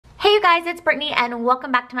guys, it's Brittany and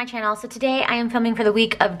welcome back to my channel. So today I am filming for the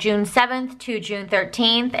week of June 7th to June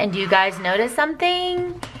 13th, and do you guys notice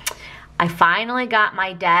something? I finally got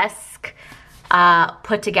my desk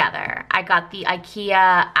put together. I got the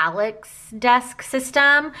IKEA Alex desk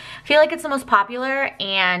system. I feel like it's the most popular,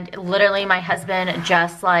 and literally my husband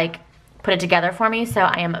just like put it together for me, so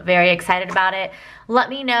I am very excited about it. Let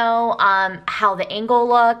me know how the angle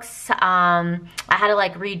looks. I had to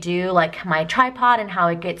like redo like my tripod and how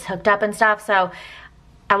it gets hooked up and stuff, so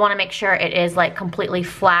I want to make sure it is like completely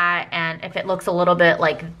flat, and if it looks a little bit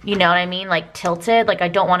like, you know what I mean, like tilted, like I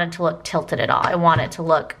don't want it to look tilted at all. I want it to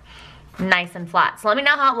look nice and flat. So let me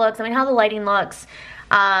know how it looks, let me know how the lighting looks,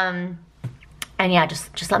 and yeah,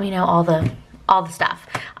 just let me know all the stuff,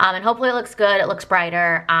 and hopefully it looks good, it looks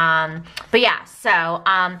brighter, but yeah, so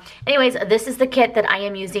anyways, this is the kit that I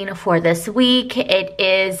am using for this week. It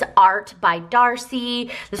is art by Darcy.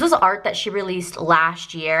 This was art that she released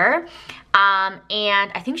last year, and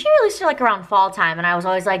I think she released it like around fall time, and I was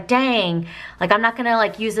always like, dang, like I'm not gonna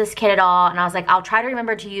like use this kit at all, and I was like, I'll try to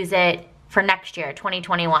remember to use it for next year,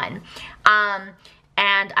 2021.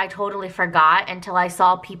 And I totally forgot until I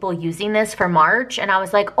saw people using this for March, and I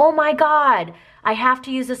was like, oh my God, I have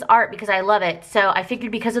to use this art because I love it. So I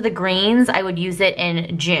figured because of the greens, I would use it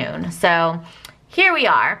in June. So here we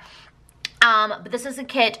are. But this is a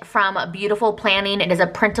kit from BeaYOUtiful Planning. It is a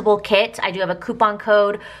printable kit. I do have a coupon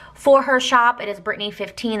code for her shop. It is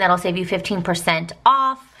Brittany15. That'll save you 15%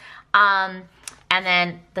 off. And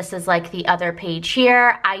then this is like the other page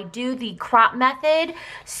here. I do the crop method.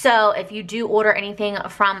 So if you do order anything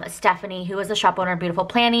from Stephanie, who is the shop owner of BeaYOUtiful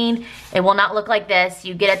Planning, it will not look like this.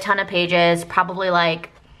 You get a ton of pages, probably like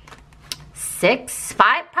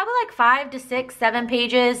probably like 5 to 6, 7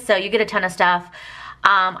 pages. So you get a ton of stuff.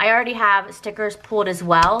 I already have stickers pulled as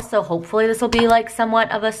well. So hopefully this will be like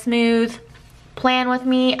somewhat of a smooth plan with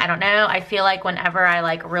me. I don't know. I feel like whenever I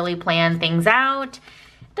like really plan things out,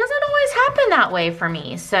 doesn't always happen that way for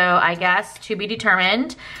me, so I guess to be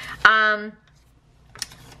determined. But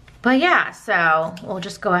yeah, so we'll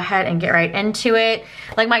just go ahead and get right into it.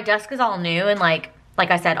 Like my desk is all new, and like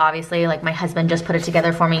I said, obviously, like my husband just put it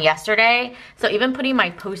together for me yesterday, so even putting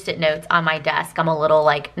my post-it notes on my desk, I'm a little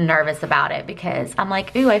like nervous about it because I'm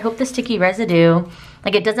like, ooh, I hope the sticky residue,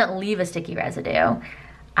 like it doesn't leave a sticky residue.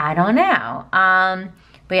 I don't know.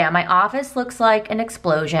 But yeah, my office looks like an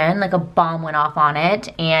explosion, like a bomb went off on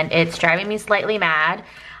it, and it's driving me slightly mad.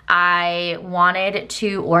 I wanted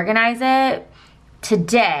to organize it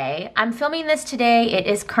today. I'm filming this today. It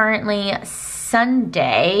is currently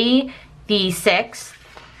Sunday, the 6th.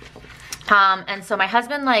 And so my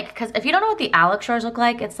husband, like, because if you don't know what the Alex drawers look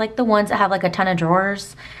like, it's like the ones that have like a ton of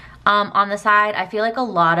drawers on the side. I feel like a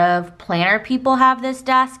lot of planner people have this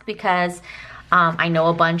desk because I know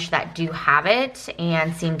a bunch that do have it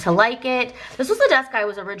and seem to like it. This was the desk I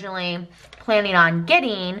was originally planning on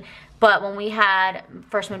getting, but when we had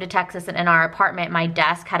first moved to Texas and in our apartment, my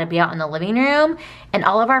desk had to be out in the living room, and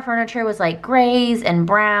all of our furniture was like grays and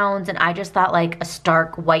browns, and I just thought like a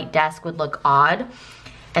stark white desk would look odd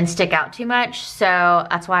and stick out too much, so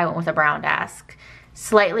that's why I went with a brown desk.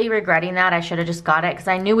 Slightly regretting that. I should have just got it because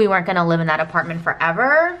I knew we weren't gonna live in that apartment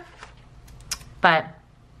forever, but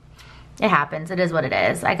it happens, it is what it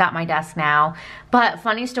is. I got my desk now. But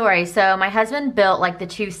funny story, so my husband built like the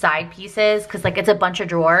 2 side pieces because like it's a bunch of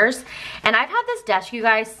drawers. And I've had this desk, you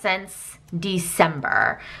guys, since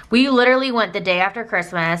December. We literally went the day after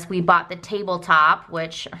Christmas. We bought the tabletop,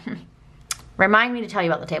 which remind me to tell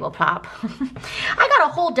you about the tabletop. I got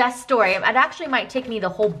a whole desk story. It actually might take me the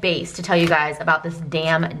whole base to tell you guys about this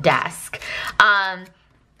damn desk.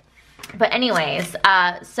 But anyways,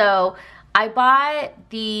 so I bought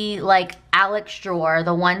the like Alex drawer,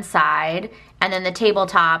 the one side, and then the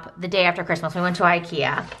tabletop the day after Christmas. We went to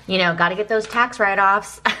IKEA. You know, got to get those tax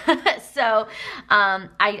write-offs. So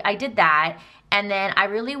I did that. And then I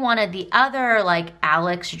really wanted the other like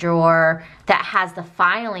Alex drawer that has the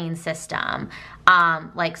filing system.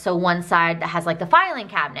 Like, so one side that has like the filing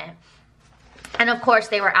cabinet. And of course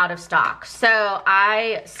they were out of stock. So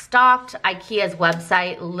I stalked IKEA's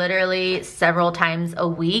website literally several times a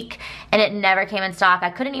week, and it never came in stock.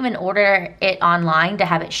 I couldn't even order it online to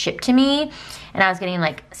have it shipped to me. And I was getting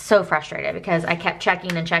like so frustrated because I kept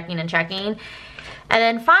checking and checking and checking. And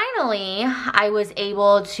then finally I was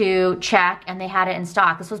able to check and they had it in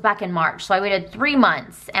stock. This was back in March. So I waited 3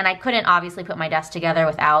 months, and I couldn't obviously put my desk together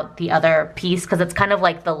without the other piece because it's kind of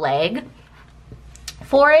like the leg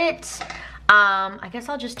for it. I guess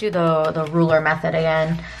I'll just do the ruler method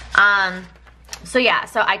again. So yeah,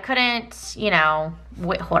 so I couldn't, you know,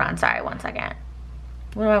 wait, hold on, sorry, one second.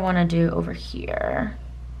 What do I want to do over here?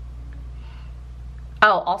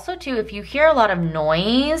 Oh, also too, if you hear a lot of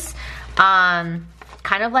noise, kind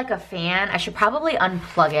of like a fan, I should probably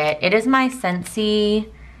unplug it. It is my Scentsy,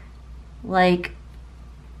 like,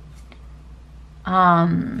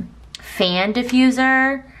 fan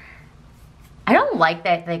diffuser. I don't like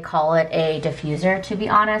that they call it a diffuser, to be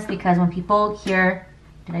honest, because when people hear,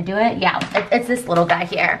 did I do it? Yeah, it's this little guy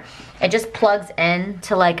here. It just plugs in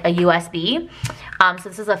to like a USB. So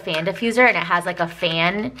this is a fan diffuser, and it has like a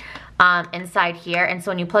fan inside here. And so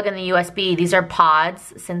when you plug in the USB, these are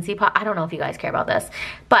pods, Scentsy pod. I don't know if you guys care about this,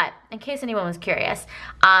 but in case anyone was curious.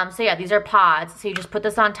 So yeah, these are pods. So you just put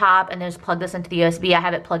this on top and then just plug this into the USB. I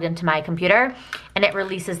have it plugged into my computer and it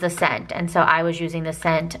releases the scent. And so I was using the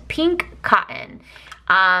scent Pink Cotton.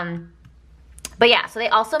 But yeah, so they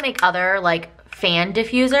also make other like fan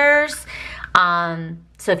diffusers.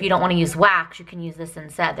 So if you don't want to use wax, you can use this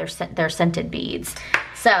instead. They're scented beads.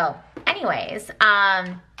 So anyways,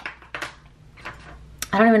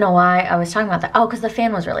 I don't even know why I was talking about that. Oh, because the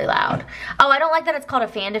fan was really loud. Oh, I don't like that it's called a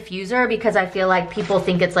fan diffuser because I feel like people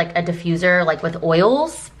think it's like a diffuser like with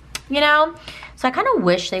oils, you know? So I kind of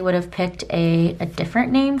wish they would have picked a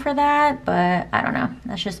different name for that, but I don't know.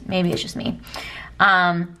 That's just, maybe it's just me.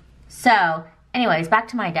 So anyways, back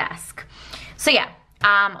to my desk. So yeah,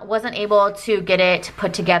 wasn't able to get it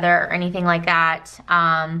put together or anything like that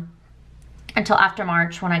until after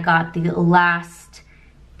March when I got the last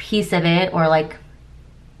piece of it, or like,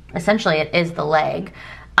 essentially it is the leg.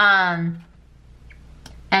 And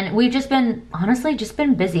we've just been, honestly, just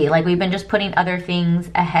been busy. Like we've been just putting other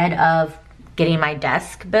things ahead of getting my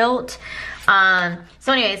desk built.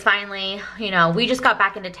 So anyways, finally, you know, we just got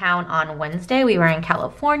back into town on Wednesday. We were in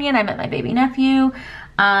California and I met my baby nephew.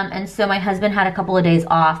 And so my husband had a couple of days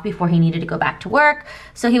off before he needed to go back to work.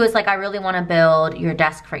 So he was like, I really want to build your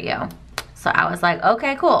desk for you. So I was like,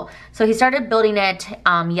 okay, cool. So he started building it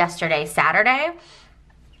yesterday, Saturday.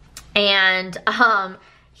 And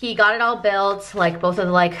he got it all built, like both of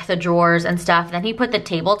like the drawers and stuff. Then he put the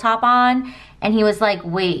tabletop on and he was like,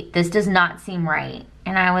 wait, this does not seem right.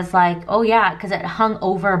 And I was like, oh yeah, because it hung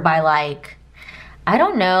over by like, I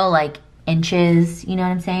don't know, like inches, you know what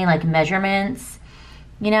I'm saying? Like measurements.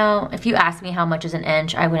 You know, if you ask me how much is an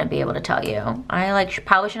inch, I wouldn't be able to tell you. I like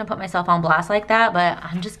probably shouldn't put myself on blast like that, but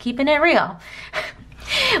I'm just keeping it real.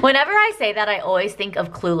 Whenever I say that, I always think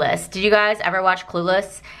of Clueless. Did you guys ever watch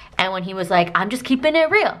Clueless? And when he was like, I'm just keeping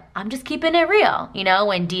it real. I'm just keeping it real. You know,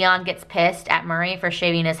 when Dion gets pissed at Murray for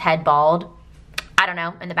shaving his head bald. I don't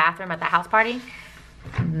know, in the bathroom at the house party.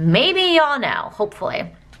 Maybe y'all know,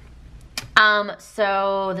 hopefully.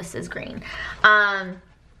 So this is green.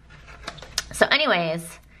 So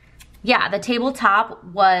anyways, yeah, the tabletop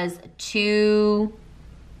was too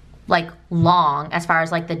like long as far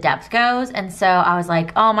as like the depth goes, and so I was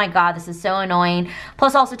like, oh my god, this is so annoying.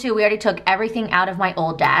 Plus also too, we already took everything out of my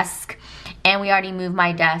old desk and we already moved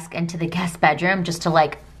my desk into the guest bedroom just to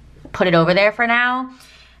like put it over there for now.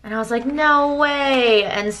 And I was like, no way.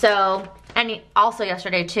 And so, and also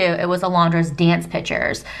yesterday too, it was Alondra's dance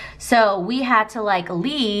pictures, so we had to like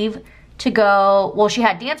leave to go, well, she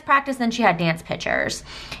had dance practice, then she had dance pictures,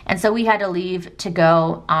 and so we had to leave to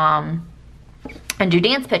go and do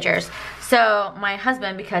dance pictures. So my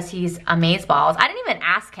husband, because he's amazeballs, I didn't even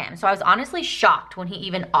ask him, so I was honestly shocked when he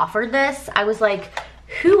even offered this. I was like,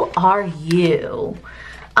 who are you?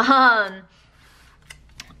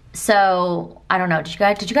 So I don't know,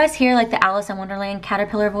 did you guys hear like the Alice in Wonderland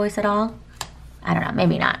caterpillar voice at all? I don't know,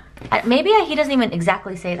 maybe not. Maybe he doesn't even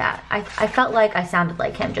exactly say that. I felt like I sounded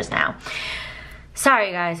like him just now.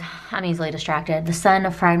 Sorry guys, I'm easily distracted. The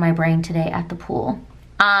sun fried my brain today at the pool.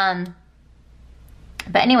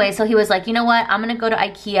 But anyway, so he was like, you know what? I'm gonna go to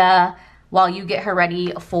IKEA while you get her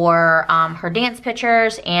ready for her dance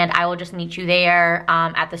pictures, and I will just meet you there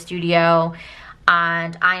at the studio.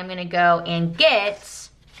 And I am gonna go and get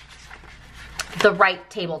the right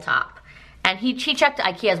tabletop. And he checked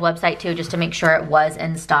IKEA's website too, just to make sure it was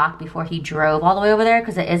in stock before he drove all the way over there,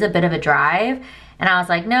 because it is a bit of a drive. And I was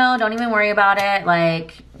like, no, don't even worry about it.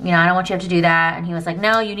 Like, you know, I don't want you to have to do that. And he was like,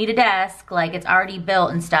 no, you need a desk. Like, it's already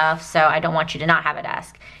built and stuff, so I don't want you to not have a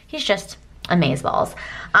desk. He's just amazeballs.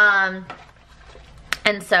 And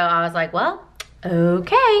so I was like, well,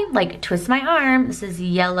 okay. Like, twist my arm. This is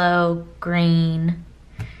yellow, green.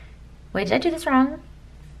 Wait, did I do this wrong?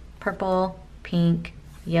 Purple, pink,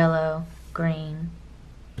 yellow, green.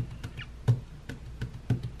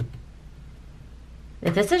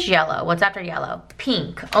 If this is yellow, what's after yellow?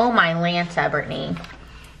 Pink. Oh my Lanta, Brittany.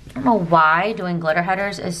 I don't know why doing glitter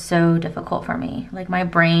headers is so difficult for me. Like, my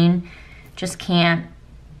brain just can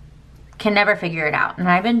never figure it out. And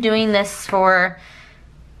I've been doing this for,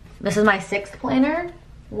 this is my 6th planner.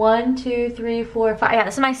 1, 2, 3, 4, 5. Yeah,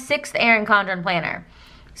 this is my 6th Erin Condren planner.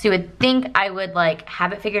 So you would think I would like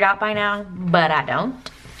have it figured out by now, but I don't.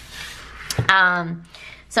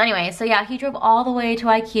 So anyway, so yeah, he drove all the way to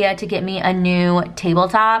IKEA to get me a new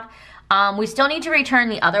tabletop. We still need to return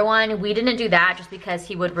the other one. We didn't do that just because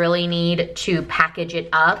he would really need to package it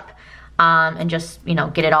up and just, you know,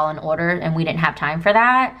 get it all in order, and we didn't have time for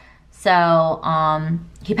that. So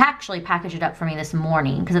he actually packaged it up for me this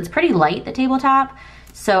morning because it's pretty light, the tabletop.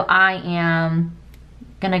 So I am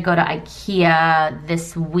gonna go to IKEA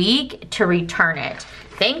this week to return it.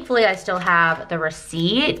 Thankfully, I still have the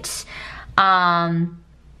receipt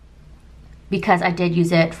because I did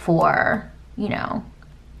use it for, you know,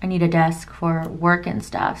 I need a desk for work and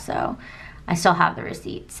stuff, so I still have the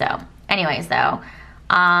receipt. So anyways though,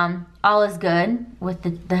 all is good with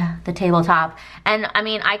the tabletop. And I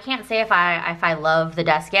mean, I can't say if I love the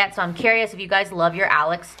desk yet, so I'm curious if you guys love your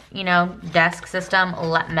Alex, you know, desk system,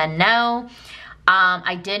 let me know.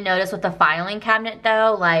 I did notice with the filing cabinet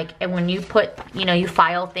though, like when you put, you know, you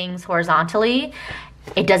file things horizontally,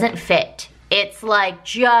 it doesn't fit. It's like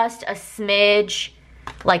just a smidge,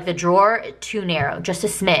 like the drawer too narrow, just a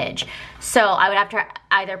smidge. So I would have to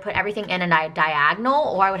either put everything in a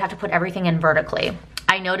diagonal or I would have to put everything in vertically.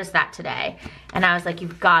 I noticed that today and I was like,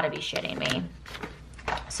 you've got to be shitting me.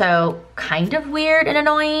 So kind of weird and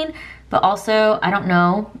annoying, but also I don't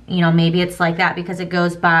know, you know, maybe it's like that because it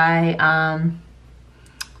goes by,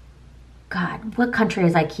 God, what country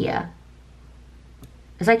is IKEA?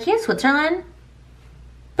 Is IKEA Switzerland?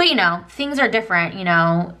 But you know, things are different, you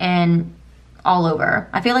know, and all over.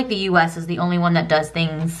 I feel like the US is the only one that does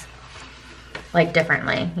things like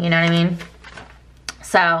differently, you know what I mean?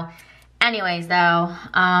 So anyways though,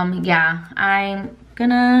 yeah, I'm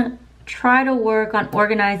gonna try to work on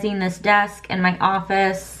organizing this desk in my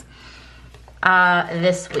office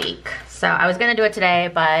this week. So I was gonna do it today,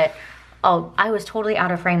 but oh, I was totally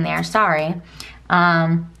out of frame there, sorry.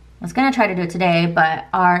 I was gonna try to do it today, but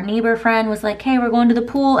our neighbor friend was like, hey, we're going to the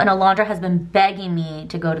pool, and Alondra has been begging me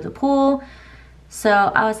to go to the pool. So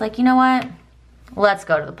I was like, you know what? Let's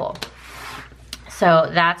go to the pool.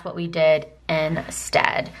 So that's what we did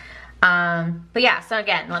instead. But yeah, so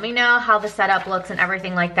again, let me know how the setup looks and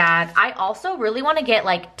everything like that. I also really wanna get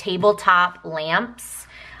like tabletop lamps,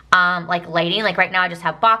 like lighting. Like right now I just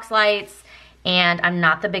have box lights and I'm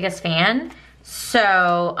not the biggest fan.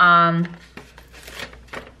 So,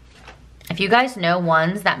 if you guys know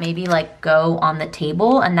ones that maybe like go on the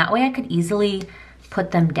table, and that way I could easily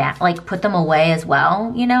put them down, like put them away as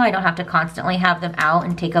well. You know, I don't have to constantly have them out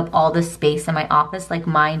and take up all the space in my office like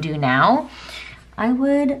mine do now. I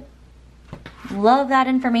would love that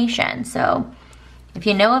information. So if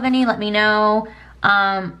you know of any, let me know.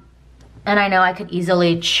 And I know I could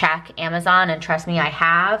easily check Amazon, and trust me, I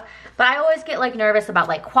have. But I always get like nervous about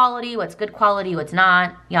like quality, what's good quality, what's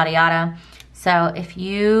not, yada yada. So if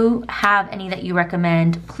you have any that you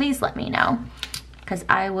recommend, please let me know, because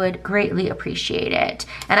I would greatly appreciate it.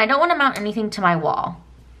 And I don't want to mount anything to my wall,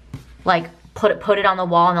 like put it on the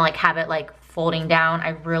wall and then like have it like folding down. I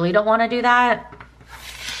really don't want to do that.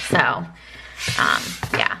 So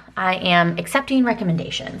yeah, I am accepting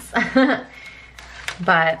recommendations.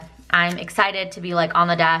 But I'm excited to be like on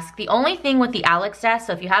the desk. The only thing with the Alex desk,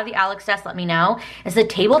 so if you have the Alex desk, let me know, is the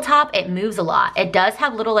tabletop, it moves a lot. It does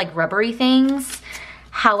have little like rubbery things.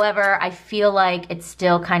 However, I feel like it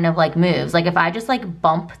still kind of like moves. Like if I just like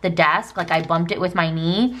bump the desk, like I bumped it with my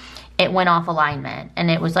knee, it went off alignment and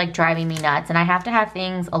it was like driving me nuts. And I have to have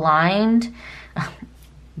things aligned.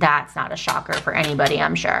 That's not a shocker for anybody,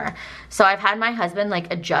 I'm sure. So I've had my husband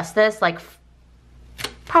like adjust this like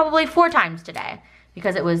probably 4 times today,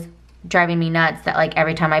 because it was driving me nuts that like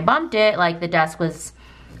every time I bumped it, like the desk was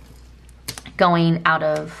going out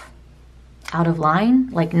of line,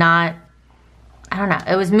 like not, I don't know,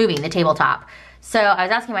 it was moving, the tabletop. So I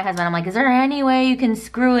was asking my husband, I'm like, is there any way you can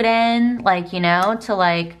screw it in, like, you know, to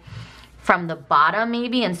like from the bottom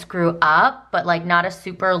maybe and screw up, but like not a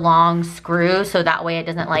super long screw, so that way it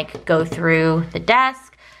doesn't like go through the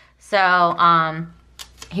desk. So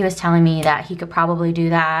he was telling me that he could probably do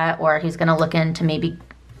that, or he's gonna look into maybe,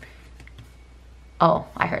 oh,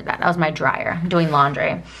 I heard that. That was my dryer. I'm doing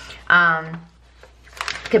laundry.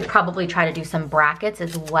 Could probably try to do some brackets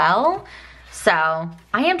as well. So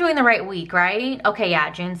I am doing the right week, right? Okay,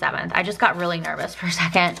 yeah, June 7th. I just got really nervous for a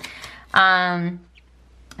second. I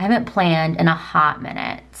haven't planned in a hot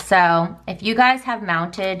minute. So if you guys have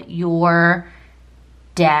mounted your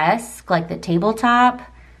desk, like the tabletop,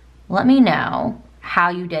 let me know how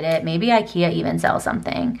you did it. Maybe IKEA even sells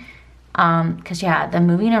something. Cause yeah, the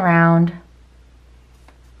moving around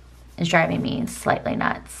is driving me slightly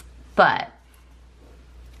nuts, but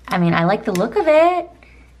I mean, I like the look of it,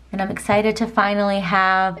 and I'm excited to finally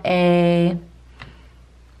have a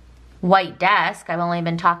white desk. I've only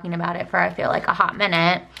been talking about it for, I feel like, a hot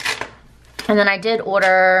minute. And then I did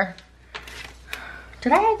order,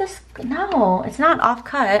 did I have this? No, it's not off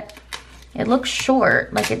cut. It looks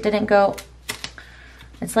short, like it didn't go,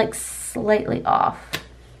 it's like slightly off.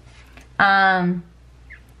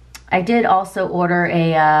 I did also order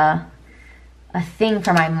a thing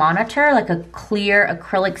for my monitor, like a clear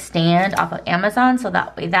acrylic stand off of Amazon, so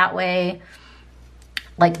that way,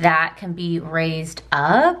 like that can be raised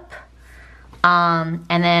up. And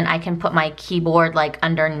then I can put my keyboard like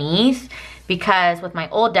underneath, because with my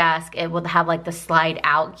old desk, it would have like the slide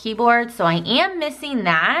out keyboard. So I am missing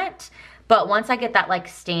that, but once I get that like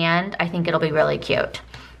stand, I think it'll be really cute.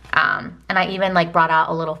 And I even like brought out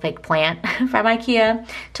a little fake plant from IKEA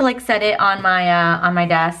to like set it on my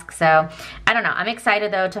desk. So I don't know. I'm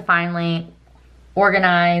excited though to finally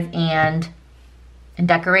organize and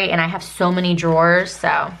decorate, and I have so many drawers. So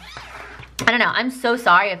I don't know. I'm so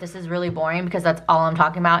sorry if this is really boring, because that's all I'm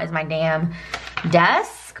talking about is my damn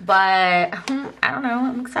desk. But I don't know.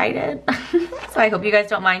 I'm excited. So I hope you guys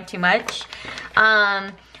don't mind too much.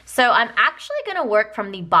 So I'm actually gonna work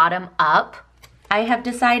from the bottom up, I have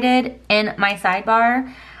decided, in my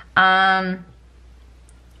sidebar,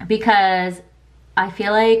 because I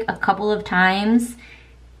feel like a couple of times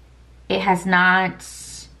it has not,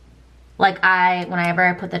 like whenever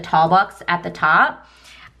I put the tall box at the top,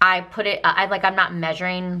 I put it, I'm not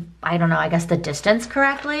measuring, I don't know, I guess the distance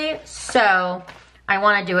correctly. So I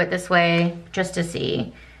want to do it this way just to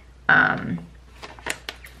see. So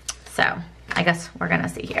I guess we're gonna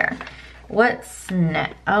see here. What's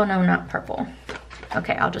next? Oh no, not purple.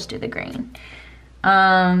 Okay, I'll just do the green.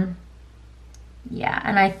 Yeah,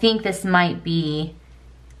 and I think this might be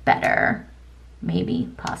better. Maybe,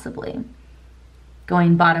 possibly.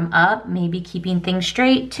 Going bottom up, maybe keeping things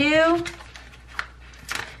straight too.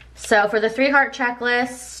 So for the 3-heart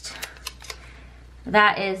checklist,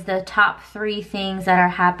 that is the top 3 things that are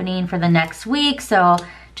happening for the next week. So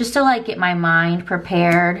just to like get my mind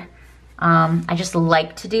prepared, I just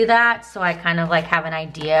like to do that, so I kind of like have an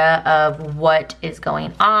idea of what is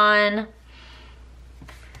going on.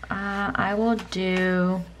 I will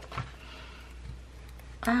do,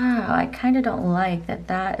 I kind of don't like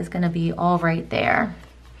that is gonna be all right there.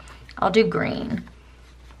 I'll do green.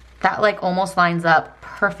 That like almost lines up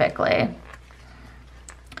perfectly.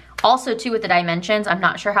 Also too, with the dimensions, I'm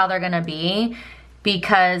not sure how they're gonna be,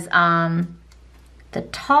 because the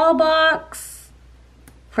tall box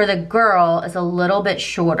for the girl is a little bit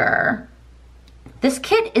shorter. This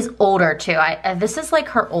kit is older too. This is like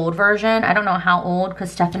her old version. I don't know how old,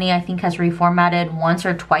 because Stephanie, I think, has reformatted once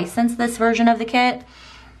or twice since this version of the kit.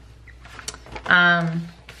 So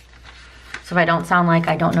if I don't sound like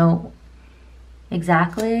I don't know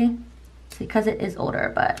exactly, it's because it is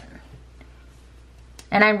older, but.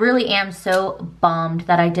 And I really am so bummed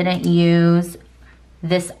that I didn't use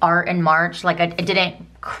this art in March. Like it didn't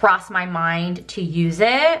cross my mind to use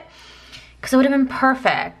it, because it would have been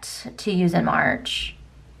perfect to use in March.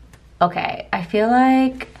 Okay, I feel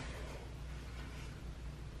like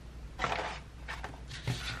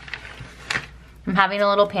I'm having a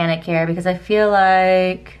little panic here, because I feel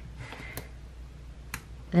like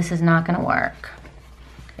this is not gonna work.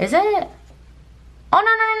 Is it? Oh,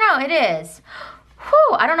 no, it is.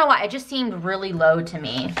 Whew, I don't know why, it just seemed really low to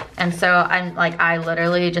me. And so I'm like, I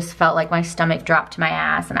literally just felt like my stomach dropped to my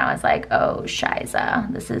ass, and I was like, oh,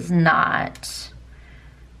 shiza, this is not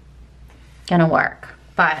gonna work.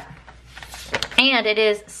 But, and it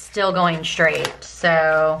is still going straight,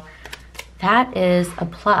 so that is a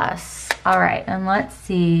plus. All right, and let's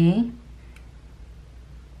see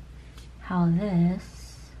how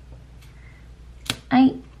this,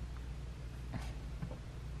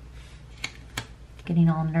 getting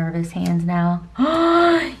all nervous hands now.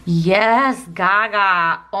 Yes,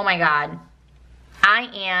 Gaga. Oh my God. I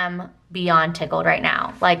am beyond tickled right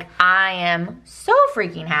now. Like, I am so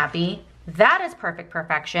freaking happy. That is perfect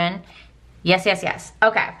perfection. Yes, yes, yes.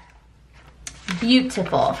 Okay.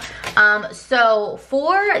 Beautiful. So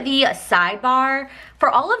for the sidebar, for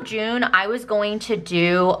all of June, I was going to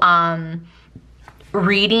do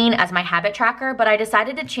reading as my habit tracker, but I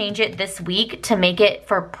decided to change it this week to make it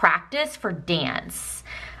for practice for dance.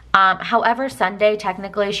 However, Sunday,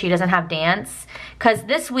 technically, she doesn't have dance, because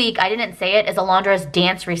this week, I didn't say it, is Alondra's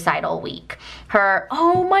dance recital week.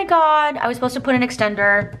 Oh my God, I was supposed to put an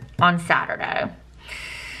extender on Saturday.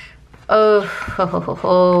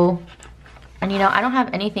 Oh. And you know, I don't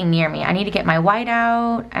have anything near me. I need to get my white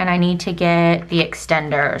out, and I need to get the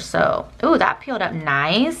extender. So, ooh, that peeled up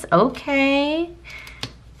nice. Okay.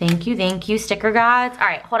 Thank you, sticker gods. All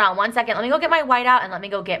right, hold on one second. Let me go get my white out and let me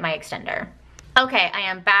go get my extender. Okay, I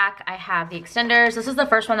am back. I have the extenders. This is the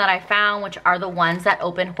first one that I found, which are the ones that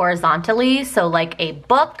open horizontally, so like a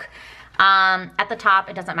book. At the top,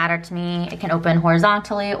 it doesn't matter to me. It can open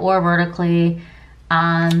horizontally or vertically.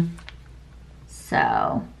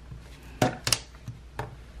 So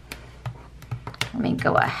let me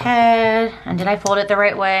go ahead. And did I fold it the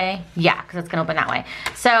right way? Yeah, because it's gonna open that way.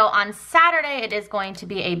 So on Saturday, it is going to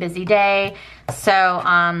be a busy day. So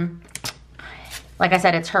like I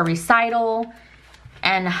said, it's her recital.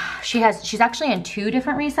 And she's actually in 2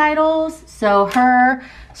 different recitals. So her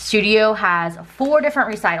studio has 4 different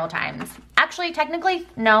recital times. Actually, technically,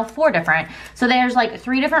 no, 4 different. So there's like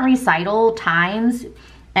 3 different recital times.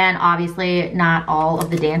 And obviously not all of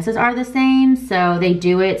the dances are the same. So they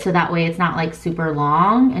do it so that way it's not like super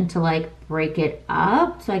long and to like break it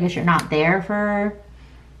up. So I guess you're not there for,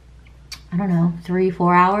 I don't know,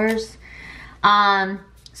 3-4 hours.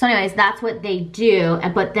 So anyways, that's what they do.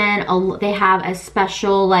 But then they have a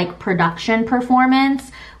special like production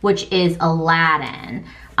performance, which is Aladdin.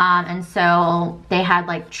 And so they had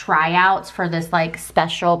like tryouts for this like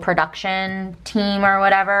special production team or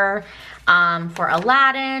whatever for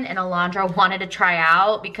Aladdin. And Alondra wanted to try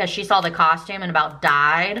out because she saw the costume and about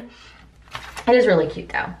died. It is really cute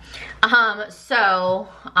though.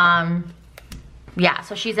 Yeah,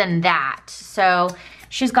 so she's in that. So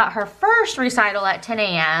she's got her first recital at 10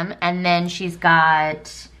 a.m. and then she's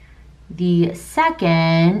got the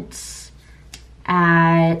second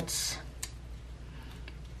at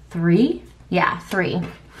 3. Yeah, 3.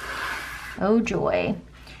 Oh joy.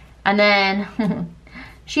 And then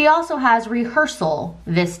she also has rehearsal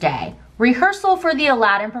this day. Rehearsal for the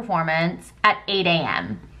Aladdin performance at 8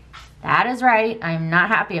 a.m. That is right. I'm not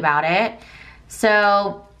happy about it.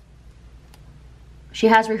 So she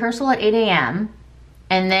has rehearsal at 8 a.m.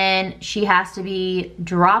 and then she has to be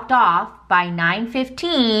dropped off by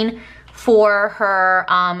 9:15 for her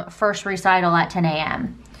first recital at 10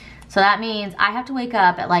 a.m. So that means I have to wake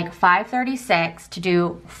up at like 5:36 to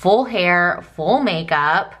do full hair, full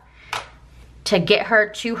makeup, to get her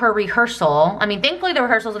to her rehearsal. I mean, thankfully the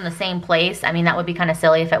rehearsal's in the same place. I mean, that would be kind of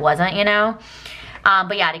silly if it wasn't, you know?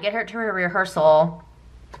 But yeah, to get her to her rehearsal.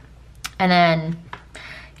 And then,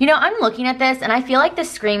 you know, I'm looking at this and I feel like this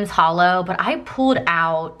screams hollow, but I pulled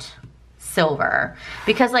out silver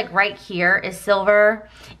because like right here is silver.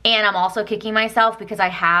 And I'm also kicking myself because I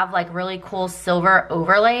have like really cool silver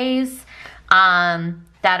overlays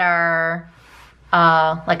that are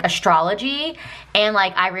like astrology. And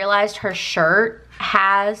like I realized her shirt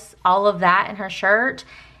has all of that in her shirt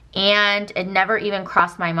and it never even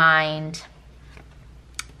crossed my mind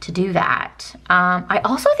to do that. I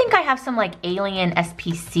also think I have some like alien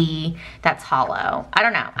SPC that's hollow. I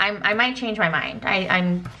don't know. I might change my mind.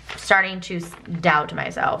 I'm starting to doubt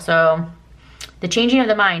myself. So the changing of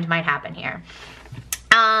the mind might happen here.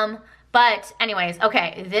 But anyways,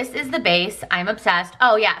 okay, this is the base. I'm obsessed.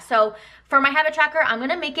 Oh yeah, so for my habit tracker, I'm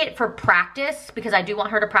gonna make it for practice because I do want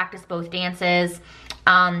her to practice both dances,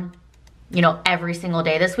 you know, every single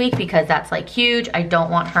day this week because that's like huge. I don't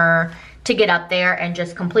want her to get up there and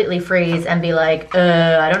just completely freeze and be like,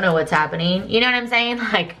 I don't know what's happening. You know what I'm saying?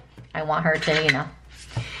 Like, I want her to, you know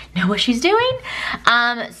what she's doing.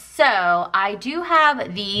 So I do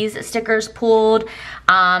have these stickers pulled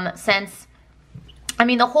since, I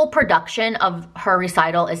mean, the whole production of her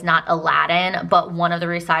recital is not Aladdin, but one of the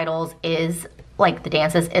recitals is, like the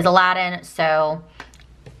dances is Aladdin. So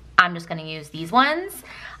I'm just gonna use these ones.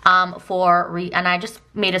 And I just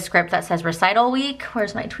made a script that says recital week.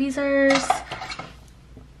 Where's my tweezers?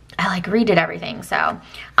 I like redid everything. So, and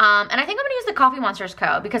I think I'm gonna use the Coffee Monsters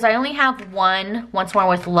code because I only have one Once More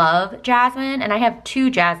with Love Jasmine and I have 2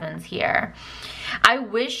 Jasmines here. I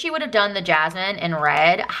wish she would have done the Jasmine in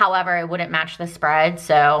red. However, it wouldn't match the spread.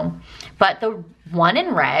 So, but the one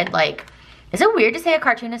in red, like, is it weird to say a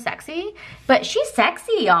cartoon is sexy? But she's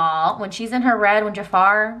sexy, y'all. When she's in her red, when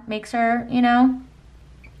Jafar makes her, you know.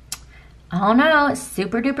 I don't know, it's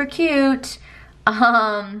super duper cute.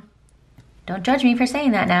 Don't judge me for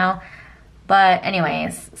saying that now. But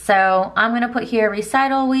anyways, so I'm gonna put here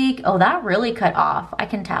recital week. Oh, that really cut off, I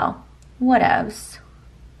can tell. Whatevs.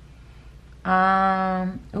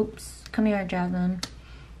 Oops, come here, Jasmine.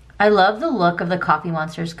 I love the look of the Coffee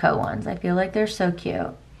Monsters Co. ones. I feel like they're so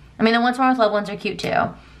cute. I mean, the Once More with Love ones are cute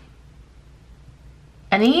too.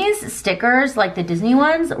 And these stickers, like the Disney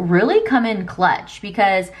ones, really come in clutch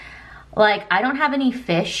because like I don't have any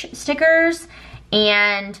fish stickers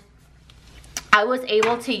and I was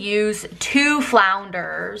able to use 2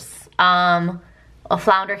 flounders, a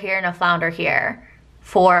flounder here and a flounder here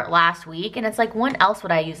for last week, and it's like, when else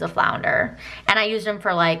would I use a flounder? And I used them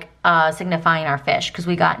for like signifying our fish, because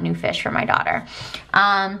we got new fish for my daughter.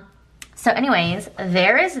 So anyways,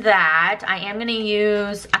 there is that. I am gonna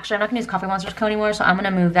use, actually I'm not gonna use Coffee Monster's cone anymore, so I'm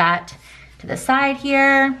gonna move that to the side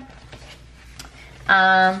here.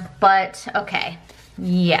 But okay,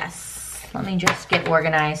 yes, let me just get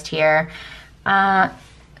organized here.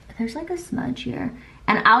 There's like a smudge here,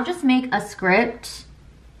 and I'll just make a script,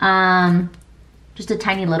 just a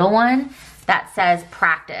tiny little one that says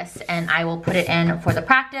practice, and I will put it in for the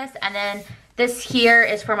practice. And then this here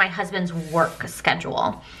is for my husband's work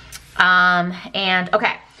schedule. And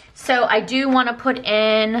okay, so I do want to put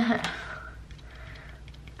in,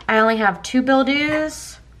 I only have 2 bill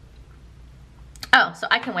dues. Oh, so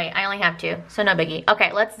I can wait. I only have 2, so no biggie.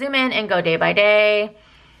 Okay, let's zoom in and go day by day.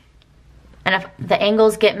 And if the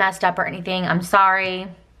angles get messed up or anything, I'm sorry.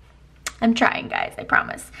 I'm trying, guys, I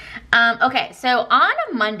promise. Okay, so on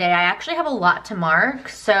a Monday, I actually have a lot to mark.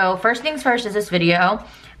 So first things first is this video.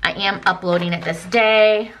 I am uploading it this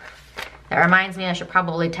day. That reminds me I should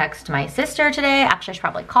probably text my sister today. Actually, I should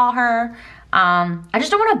probably call her. I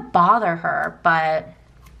just don't want to bother her, but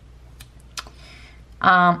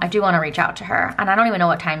I do want to reach out to her. And I don't even know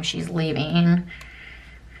what time she's leaving.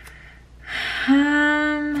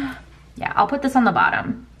 Yeah, I'll put this on the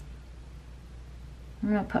bottom. I'm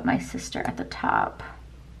gonna put my sister at the top.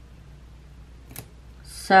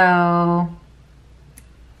 So,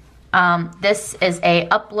 this is a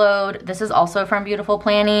upload. This is also from Beautiful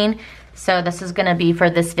Planning. So this is gonna be for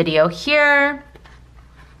this video here,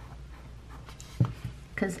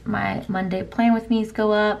 because my Monday plan with me's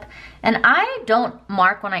go up. And I don't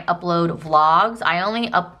mark when I upload vlogs. I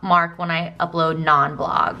only mark when I upload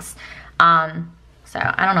non-vlogs. So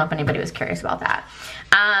I don't know if anybody was curious about that.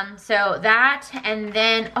 So that, and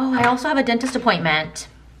then, oh, I also have a dentist appointment.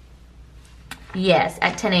 Yes,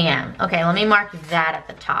 at 10 a.m. Okay, let me mark that at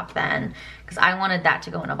the top then, because I wanted that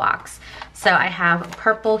to go in a box. So I have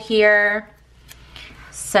purple here.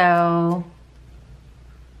 So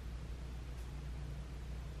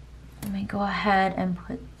let me go ahead and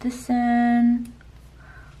put this in.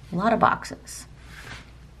 A lot of boxes.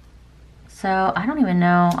 So I don't even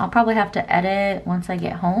know. I'll probably have to edit once I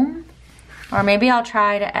get home. Or maybe I'll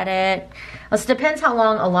try to edit. It depends how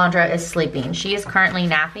long Alondra is sleeping. She is currently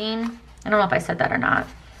napping. I don't know if I said that or not.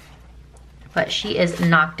 But she is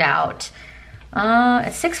knocked out.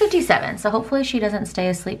 It's 6:57, so hopefully she doesn't stay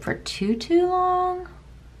asleep for too long.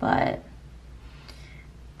 But,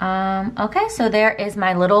 okay, so there is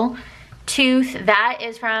my little tooth. That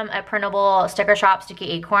is from a printable sticker shop,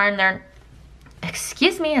 Sticky Acorn. They're,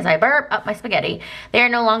 excuse me as I burp up my spaghetti. They are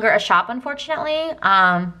no longer a shop, unfortunately,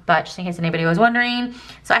 but just in case anybody was wondering.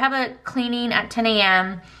 So I have a cleaning at 10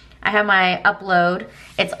 a.m. I have my upload.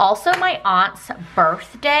 It's also my aunt's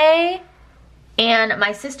birthday, and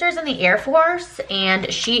my sister's in the Air Force,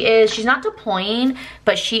 and she's not deploying,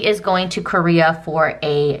 but she is going to Korea for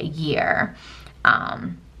a year,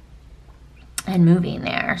 and moving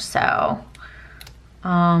there. So,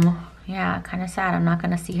 yeah, kind of sad. I'm not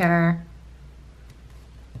gonna see her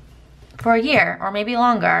for a year or maybe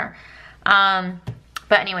longer.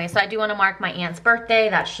 But anyway, so I do want to mark my aunt's birthday.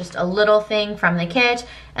 That's just a little thing from the kit.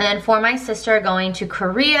 And then for my sister going to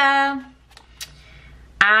Korea,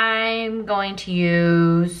 I'm going to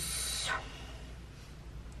use,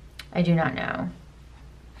 I do not know.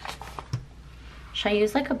 Should I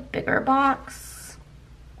use like a bigger box?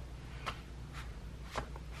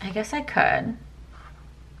 I guess I could.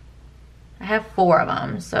 I have 4 of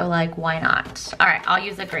them, so like, why not? All right, I'll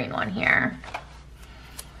use a green one here.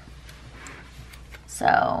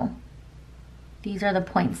 So these are the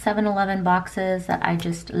 0.711 boxes that I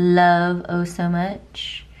just love oh so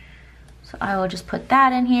much. So I will just put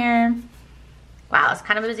that in here. Wow, it's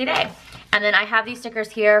kind of a busy day. And then I have these stickers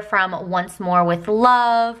here from Once More with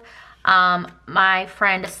Love. My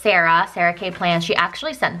friend Sarah K. Plans, she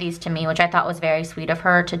actually sent these to me, which I thought was very sweet of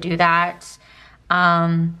her to do that.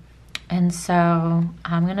 And so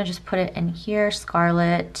I'm gonna just put it in here,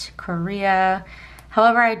 Scarlet, Korea.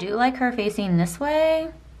 However, I do like her facing this way.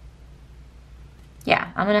 Yeah,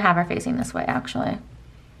 I'm gonna have her facing this way, actually.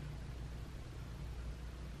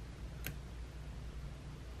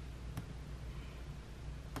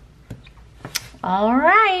 All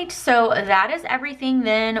right, so that is everything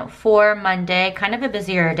then for Monday. Kind of a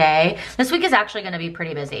busier day. This week is actually gonna be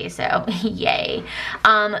pretty busy, so yay.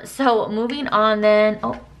 So moving on then,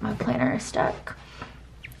 oh, my planner is stuck.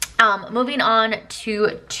 Moving on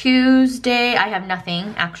to Tuesday, I have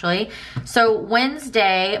nothing actually. So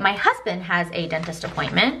Wednesday, my husband has a dentist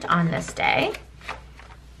appointment on this day.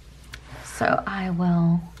 So I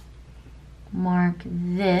will mark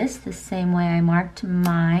this the same way I marked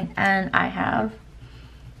mine, and I have,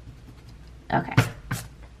 okay,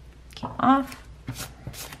 came off.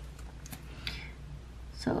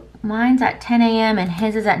 So mine's at 10 a.m. and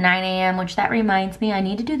his is at 9 a.m., which that reminds me I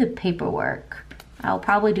need to do the paperwork. I'll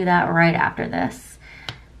probably do that right after this.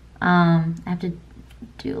 I have to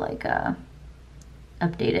do like a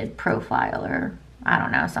updated profile or I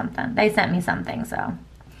don't know, something. They sent me something, so.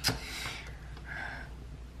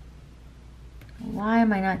 Why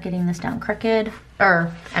am I not getting this down crooked?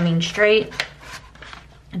 Or, I mean straight.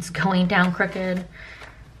 It's going down crooked.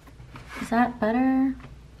 Is that better?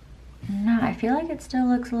 No, I feel like it still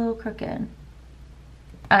looks a little crooked.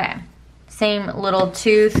 Okay, same little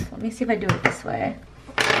tooth. Let me see if I do it this way.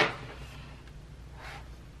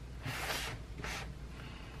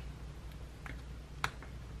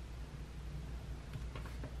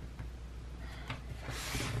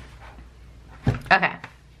 Okay,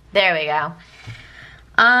 there we go.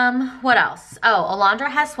 What else? Oh, Alondra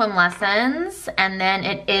has swim lessons, and then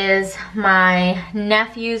it is my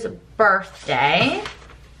nephew's birthday.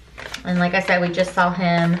 And like I said, we just saw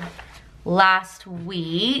him last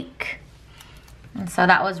week. And so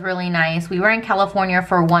that was really nice. We were in California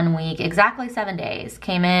for 1 week, exactly 7 days.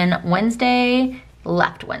 Came in Wednesday,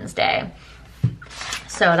 left Wednesday.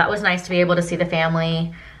 So that was nice to be able to see the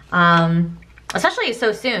family. Especially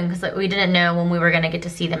so soon, because we didn't know when we were gonna get to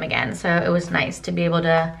see them again. So it was nice to be able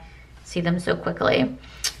to see them so quickly.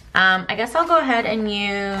 I guess I'll go ahead and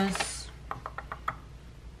use,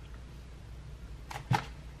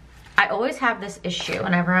 I always have this issue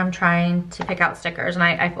whenever I'm trying to pick out stickers, and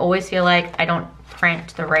I always feel like I don't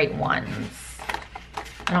print the right ones.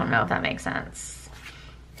 I don't know if that makes sense.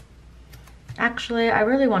 Actually, I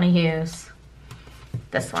really wanna use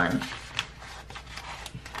this one.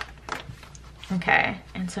 Okay,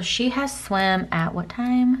 and so she has swim at what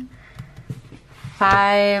time?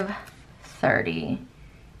 5:30.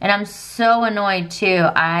 And I'm so annoyed too.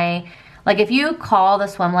 Like if you call the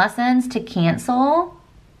swim lessons to cancel,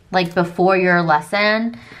 like before your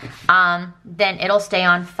lesson, then it'll stay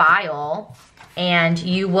on file and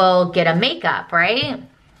you will get a makeup, right?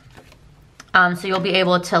 So you'll be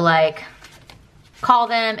able to like call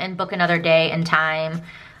them and book another day and time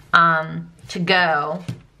to go.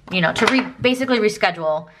 You know, to basically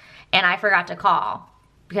reschedule, and I forgot to call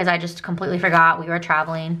because I just completely forgot we were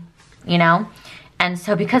traveling, you know? And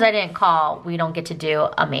so because I didn't call, we don't get to do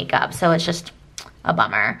a makeup, so it's just a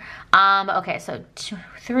bummer. Okay, so 2,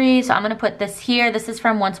 3, so I'm gonna put this here. This is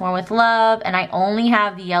from Once More with Love, and I only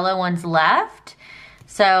have the yellow ones left,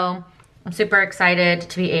 so I'm super excited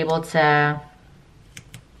to be able to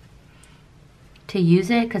use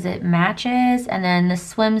it because it matches. And then the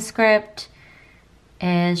swim script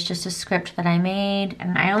is just a script that I made,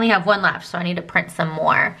 and I only have one left, so I need to print some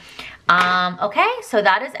more. Okay, so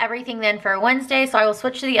that is everything then for Wednesday. So I will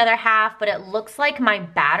switch to the other half, but it looks like my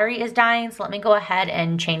battery is dying, so let me go ahead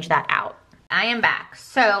and change that out. I am back.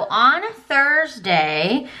 So on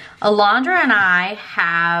Thursday, Alondra and I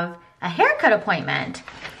have a haircut appointment.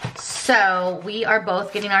 So we are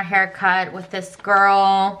both getting our hair cut with this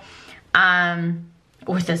girl.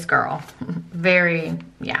 Very,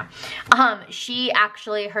 yeah. She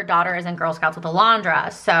actually, her daughter is in Girl Scouts with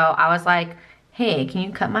Alondra. So I was like, hey, can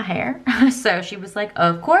you cut my hair? So she was like,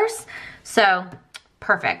 of course. So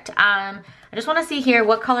perfect. I just want to see here,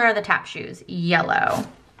 what color are the tap shoes? Yellow.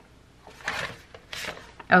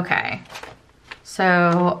 Okay.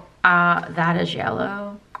 So that is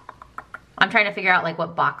yellow. I'm trying to figure out like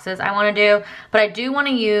what boxes I want to do, but I do want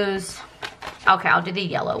to use, okay, I'll do the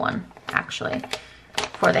yellow one actually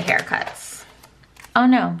for the haircuts. Oh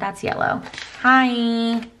no, that's yellow.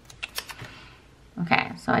 Hi.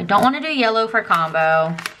 Okay, so I don't want to do yellow for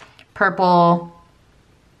combo. Purple.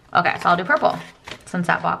 Okay, so I'll do purple since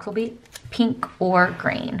that box will be pink or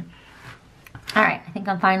green. All right, I think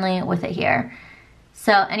I'm finally with it here.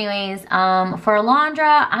 So anyways, for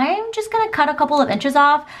Alondra, I'm just gonna cut a couple of inches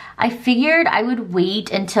off. I figured I would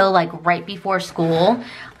wait until like right before school,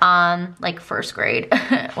 like first grade,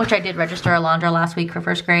 which I did register Alondra last week for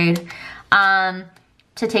first grade,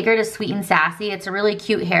 to take her to Sweet and Sassy. It's a really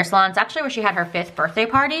cute hair salon. It's actually where she had her 5th birthday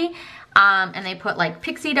party. And they put like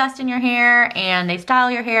pixie dust in your hair and they style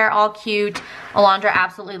your hair all cute. Alondra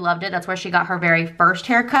absolutely loved it. That's where she got her very first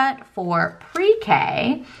haircut for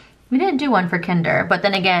pre-K. We didn't do one for kinder, but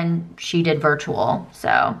then again, she did virtual.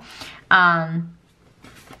 So,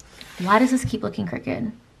 why does this keep looking crooked?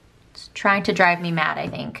 It's trying to drive me mad, I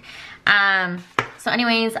think. So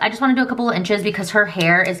anyways, I just want to do a couple of inches because her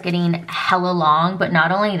hair is getting hella long, but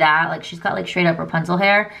not only that, like she's got like straight up Rapunzel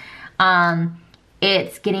hair.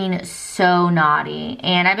 it's getting so knotty.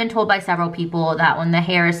 And I've been told by several people that when the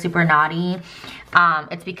hair is super knotty,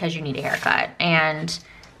 it's because you need a haircut. And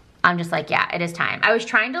I'm just like, yeah, it is time. I was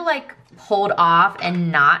trying to like hold off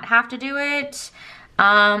and not have to do it.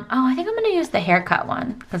 Oh, I think I'm gonna use the haircut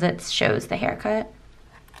one because it shows the haircut.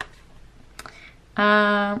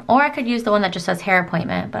 Or I could use the one that just says hair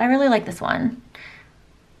appointment, but I really like this one.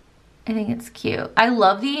 I think it's cute. I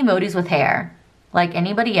love the emojis with hair. Like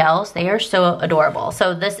anybody else, they are so adorable.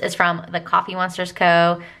 So this is from the Coffee Monsters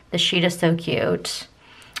Co. The sheet is so cute.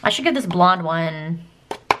 I should get this blonde one.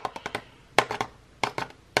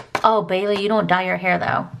 Oh, Bailey, you don't dye your hair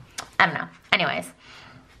though. I don't know. Anyways.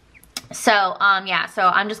 So, yeah, so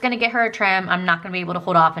I'm just gonna get her a trim. I'm not gonna be able to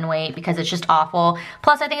hold off and wait because it's just awful.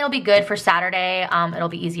 Plus, I think it'll be good for Saturday. It'll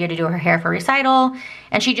be easier to do her hair for recital,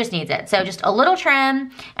 and she just needs it. So just a little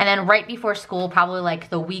trim, and then right before school, probably like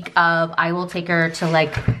the week of, I will take her to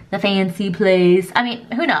like the fancy place. I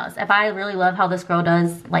mean, who knows? If I really love how this girl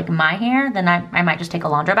does like my hair, then I might just take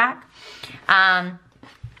Alondra back.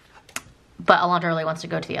 But Alondra really wants to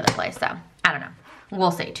go to the other place, so I don't know.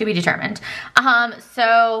 We'll see, to be determined.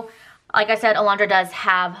 So, like I said, Alondra does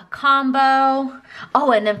have combo.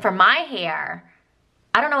 Oh, and then for my hair,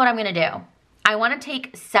 I don't know what I'm gonna do. I wanna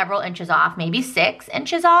take several inches off, maybe 6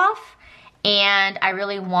 inches off. And I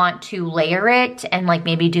really want to layer it and like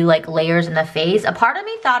maybe do like layers in the face. A part of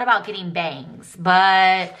me thought about getting bangs,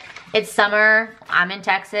 but it's summer, I'm in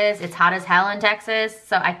Texas, it's hot as hell in Texas.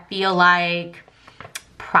 So I feel like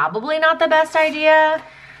probably not the best idea,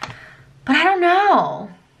 but I don't know.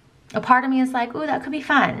 A part of me is like, ooh, that could be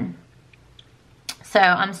fun. So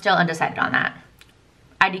I'm still undecided on that.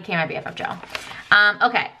 IDK my BFF Joe.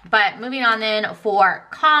 Okay, but moving on then for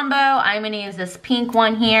combo, I'm gonna use this pink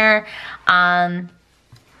one here. So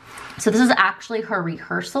this is actually her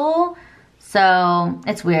rehearsal. So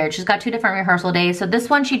it's weird, she's got 2 different rehearsal days. So this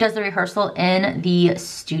one, she does the rehearsal in the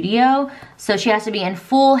studio. So she has to be in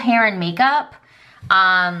full hair and makeup,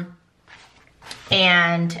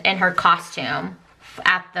 and in her costume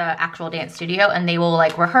at the actual dance studio, and they will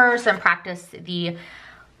like rehearse and practice the,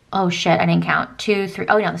 oh shit, I didn't count, 2, 3,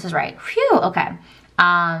 oh no, this is right, phew, okay.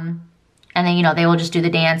 And then, you know, they will just do the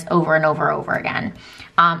dance over and over again.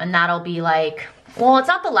 And that'll be like, well, it's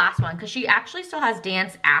not the last one, because she actually still has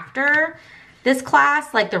dance after this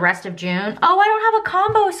class, like the rest of June. Oh, I don't have a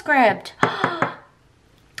combo script.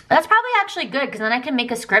 That's probably actually good, because then I can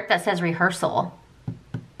make a script that says rehearsal.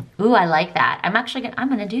 Ooh, I like that. I'm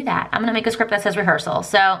gonna do that. I'm gonna make a script that says rehearsal.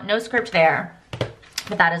 So no script there,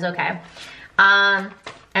 but that is okay.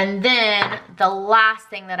 And then the last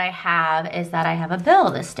thing that I have is that I have a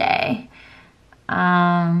bill this day.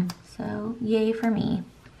 So yay for me.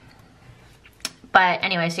 But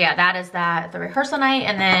anyway, so yeah, that is the rehearsal night,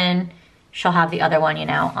 and then she'll have the other one, you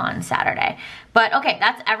know, on Saturday. But okay,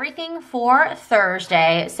 that's everything for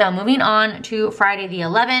Thursday. So moving on to Friday the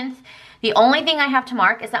 11th. The only thing I have to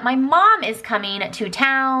mark is that my mom is coming to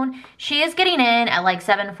town. She is getting in at like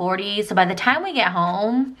 7:40, so by the time we get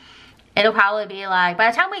home, it'll probably be like,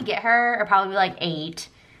 by the time we get her, it'll probably be like 8.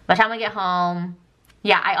 By the time we get home,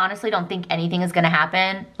 yeah, I honestly don't think anything is gonna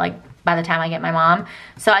happen, like by the time I get my mom.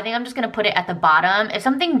 So I think I'm just gonna put it at the bottom. If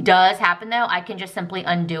something does happen though, I can just simply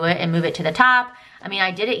undo it and move it to the top. I mean,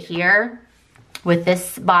 I did it here with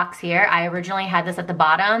this box here. I originally had this at the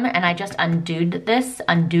bottom, and I just undid it.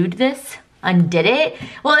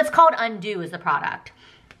 Well, it's called Undo is the product.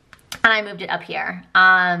 And I moved it up here.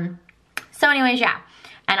 So anyways, yeah.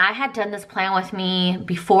 And I had done this plan with me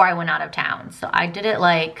before I went out of town. So I did it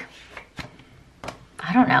like,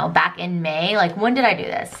 I don't know, back in May. Like, when did I do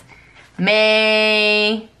this?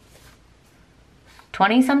 May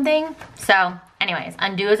 20 something. So anyways,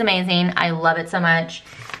 Undo is amazing. I love it so much.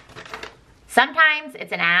 Sometimes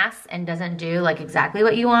it's an ass and doesn't do like exactly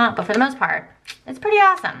what you want, but for the most part, it's pretty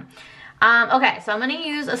awesome. Okay, so I'm gonna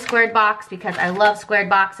use a squared box because I love squared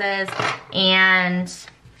boxes, and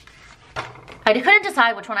I couldn't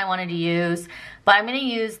decide which one I wanted to use, but I'm gonna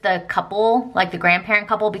use the couple, like the grandparent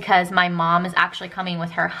couple, because my mom is actually coming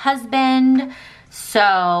with her husband.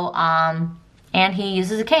 So, and he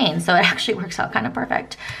uses a cane, so it actually works out kind of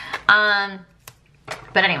perfect.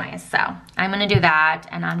 But anyways, so I'm gonna do that,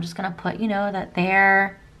 and I'm just gonna put, you know, that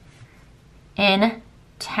they're in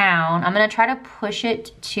town. I'm gonna try to push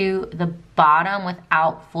it to the bottom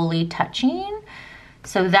without fully touching,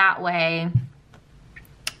 so that way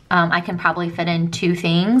I can probably fit in 2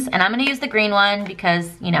 things. And I'm gonna use the green one because,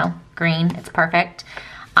 you know, green, it's perfect.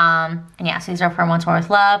 And yeah, so these are from Once More With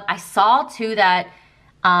Love. I saw too that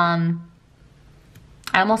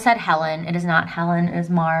I almost said Helen. It is not Helen, it is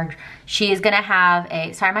Marge. She is gonna have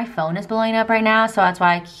a, sorry, my phone is blowing up right now, so that's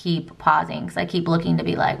why I keep pausing, because I keep looking to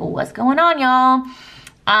be like, well, what's going on, y'all?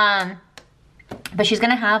 But she's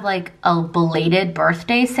gonna have like a belated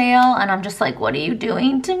birthday sale, and I'm just like, what are you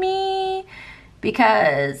doing to me?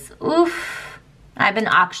 Because, oof, I've been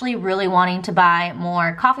actually really wanting to buy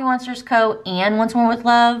more Coffee Monsters Co. and Once More With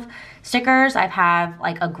Love stickers. I've had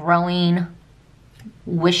like a growing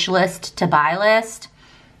wish list to buy list.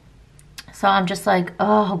 So I'm just like,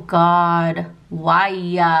 oh God, why?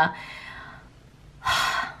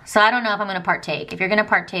 So I don't know if I'm gonna partake. If you're gonna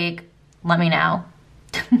partake, let me know.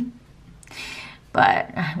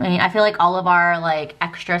 But I mean, I feel like all of our like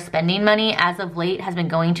extra spending money as of late has been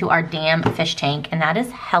going to our damn fish tank, and that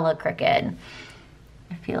is hella crooked.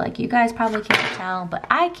 I feel like you guys probably can't tell, but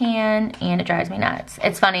I can, and it drives me nuts.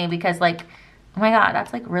 It's funny because like, oh my God,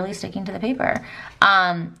 that's like really sticking to the paper.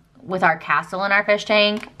 With our castle in our fish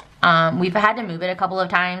tank, we've had to move it a couple of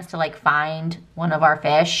times to like find one of our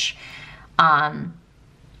fish.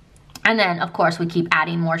 And then of course we keep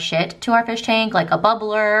adding more shit to our fish tank, like a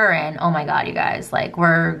bubbler, and oh my God, you guys, like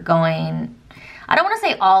we're going, I don't want to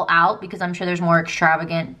say all out because I'm sure there's more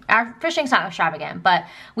extravagant. Our fish tank's not extravagant, but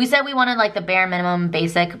we said we wanted like the bare minimum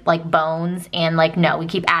basic like bones, and like no, we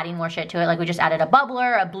keep adding more shit to it. Like we just added a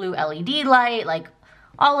bubbler, a blue LED light, like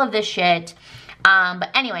all of this shit. But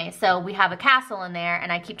anyway, so we have a castle in there,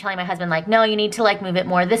 and I keep telling my husband like, no, you need to like move it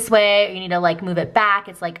more this way, or you need to like move it back.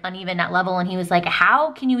 It's like uneven at level. And he was like,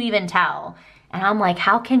 how can you even tell? And I'm like,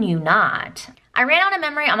 how can you not? I ran out of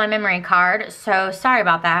memory on my memory card, so sorry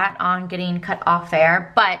about that on getting cut off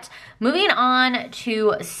there. But moving on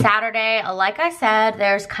to Saturday, like I said,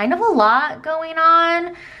 there's kind of a lot going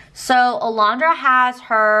on. So Alondra has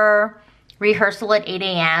her rehearsal at 8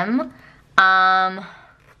 a.m.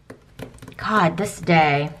 God, this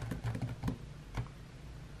day,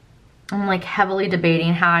 I'm like heavily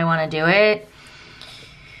debating how I want to do it.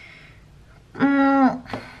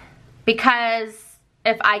 Because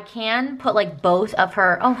if I can put like both of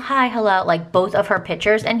her, oh hi, hello, like both of her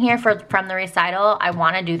pictures in here from the recital, I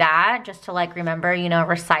want to do that just to like remember, you know,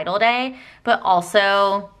 recital day. But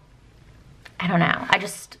also, I don't know,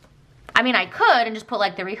 I mean, I could and just put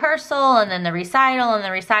like the rehearsal and then the recital and the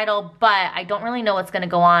recital, but I don't really know what's going to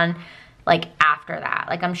go on like after that.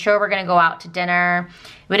 Like I'm sure we're gonna go out to dinner,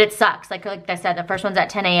 but it sucks. Like I said, the first one's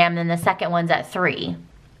at 10 a.m. then the second one's at 3.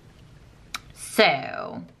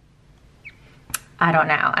 So I don't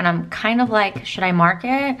know. And I'm kind of like, should I mark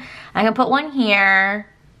it? I can put one here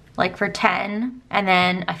like for 10, and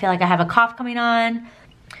then I feel like I have a cough coming on.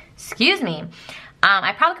 Excuse me.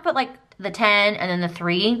 I probably could put like the 10 and then the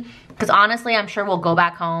 3, because honestly, I'm sure we'll go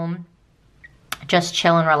back home, just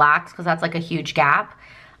chill and relax, because that's like a huge gap.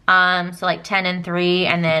 So like 10 and 3,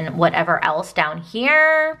 and then whatever else down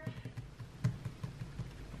here.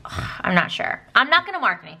 I'm not sure. I'm not gonna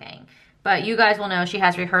mark anything, but you guys will know she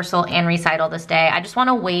has rehearsal and recital this day. I just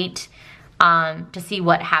wanna wait to see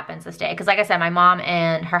what happens this day. Cause like I said, my mom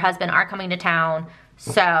and her husband are coming to town.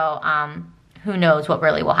 So who knows what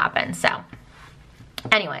really will happen. So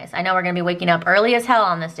anyways, I know we're gonna be waking up early as hell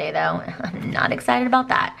on this day though. I'm not excited about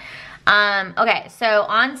that. Okay, so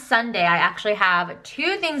on Sunday, I actually have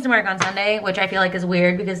 2 things to mark on Sunday, which I feel like is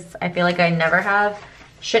weird because I feel like I never have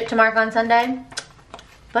shit to mark on Sunday.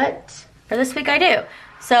 But for this week I do.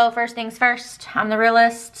 So first things first, I'm the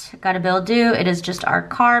realist, got a bill due. It is just our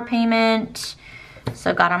car payment.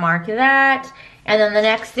 So gotta mark that. And then the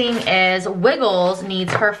next thing is Wiggles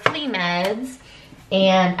needs her flea meds.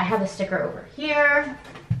 And I have a sticker over here.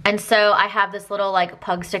 And so I have this little like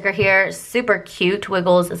pug sticker here, super cute.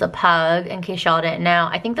 Wiggles is a pug, in case y'all didn't know.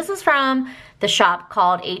 I think this is from the shop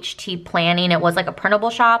called HT Planning. It was like a printable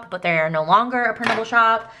shop, but they are no longer a printable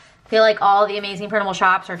shop. I feel like all the amazing printable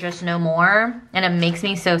shops are just no more, and it makes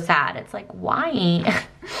me so sad. It's like, why?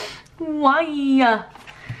 Why?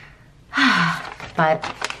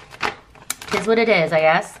 But it is what it is, I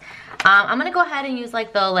guess. I'm gonna go ahead and use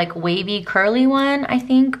like the like wavy curly one, I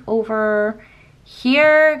think, over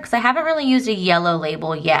here, because I haven't really used a yellow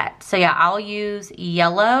label yet. So yeah, I'll use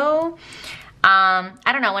yellow. I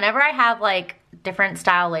don't know, whenever I have like different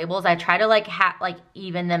style labels, I try to like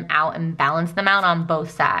even them out and balance them out on both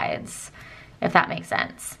sides, if that makes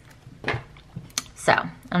sense. So I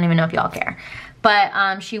don't even know if y'all care,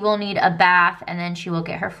 but she will need a bath, and then she will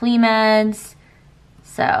get her flea meds.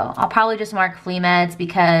 So I'll probably just mark flea meds,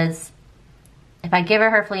 because if I give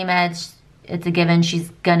her flea meds, it's a given she's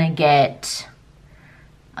gonna get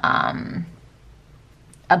a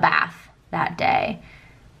bath that day.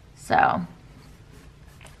 So,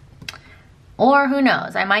 or who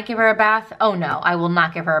knows, I might give her a bath. Oh no, I will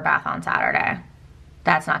not give her a bath on Saturday.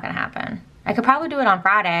 that's not gonna happen. I could probably do it on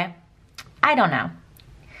Friday. I don't know.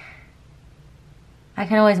 I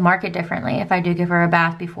can always mark it differently if I do give her a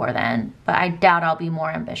bath before then, but I doubt I'll be more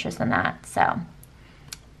ambitious than that, so.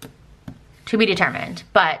 To be determined,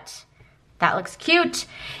 but that looks cute.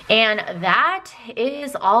 And that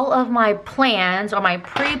is all of my plans, or my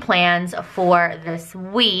pre-plans for this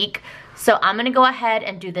week. So I'm gonna go ahead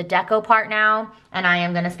and do the deco part now, and I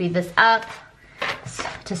am gonna speed this up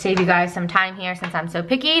to save you guys some time here since I'm so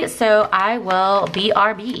picky. So I will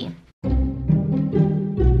BRB.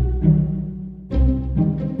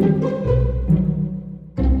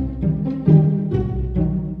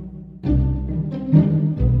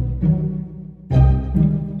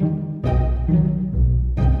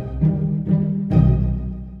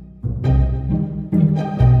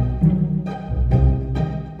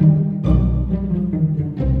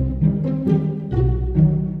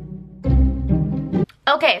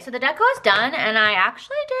 Okay, so the deco is done, and I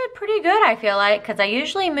actually did pretty good, I feel like, because I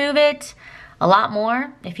usually move it a lot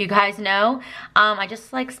more, if you guys know. I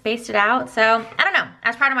just like spaced it out, so I don't know, I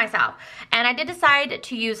was proud of myself. And I did decide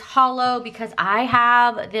to use hollow because I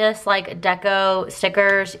have this like deco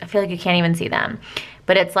stickers. I feel like you can't even see them,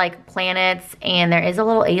 but it's like planets, and there is a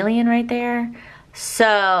little alien right there. So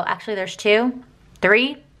actually there's 2,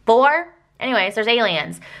 3, 4. Anyways, there's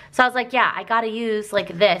aliens. So I was like, yeah, I gotta use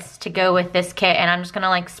like this to go with this kit, and I'm just gonna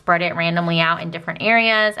like spread it randomly out in different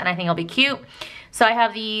areas, and I think it'll be cute. So I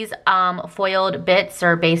have these foiled bits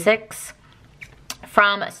or basics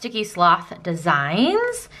from Sticky Sloth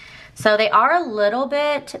Designs. So they are a little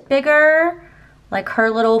bit bigger, like her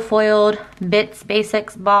little foiled bits,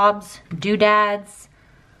 basics, bobs, doodads,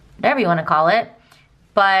 whatever you wanna call it.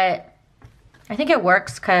 But I think it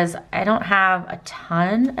works because I don't have a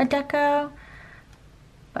ton of deco,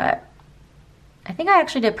 but I think I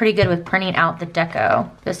actually did pretty good with printing out the deco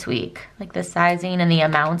this week, like the sizing and the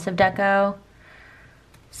amounts of deco.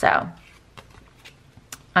 So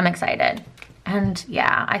I'm excited. And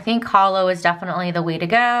yeah, I think hollow is definitely the way to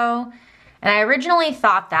go. And I originally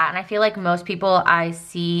thought that, and I feel like most people I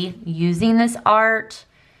see using this art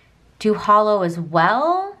do hollow as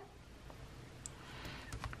well.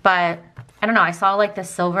 But I don't know, I saw like the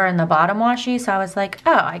silver in the bottom washi, so I was like,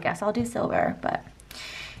 oh, I guess I'll do silver. But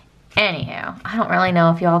anyhow, I don't really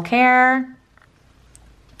know if y'all care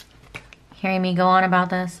hearing me go on about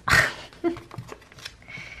this.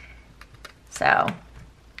 So,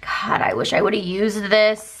 God, I wish I would have used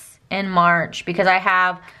this in March, because I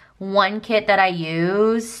have one kit that I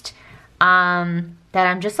used that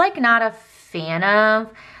I'm just like not a fan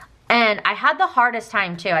of. And I had the hardest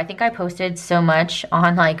time too. I think I posted so much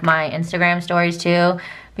on like my Instagram stories too,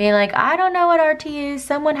 being like, I don't know what art to use.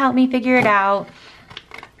 Someone help me figure it out.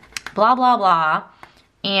 Blah, blah, blah.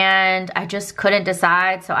 And I just couldn't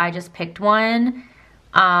decide, so I just picked one.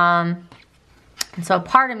 And so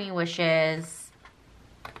part of me wishes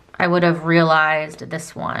I would have realized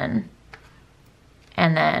this one.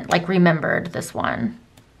 And then like remembered this one.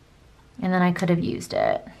 And then I could have used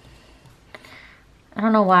it. I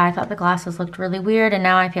don't know why I thought the glasses looked really weird, and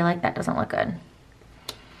now I feel like that doesn't look good.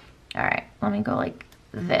 All right, let me go like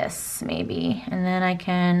this maybe, and then I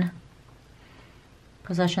can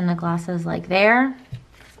position the glasses like there.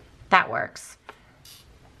 That works.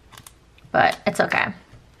 But it's okay.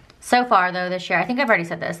 So far though this year, I think I've already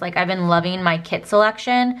said this, like I've been loving my kit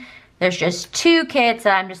selection. There's just 2 kits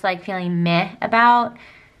that I'm just like feeling meh about.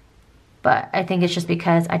 But I think it's just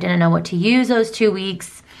because I didn't know what to use those 2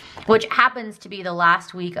 weeks, which happens to be the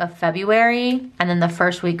last week of February and then the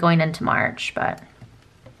first week going into March, but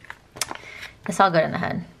it's all good in the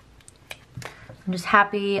head. I'm just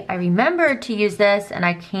happy I remembered to use this and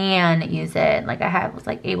I can use it. Like was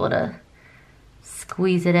like able to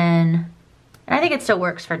squeeze it in. And I think it still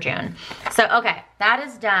works for June. So, okay, that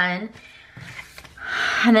is done.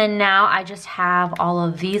 And then now I just have all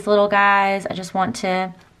of these little guys. I just want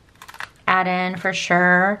to add in for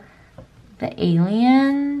sure the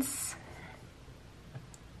aliens,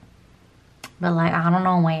 but like I don't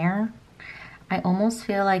know where. I almost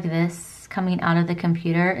feel like this coming out of the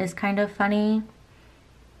computer is kind of funny,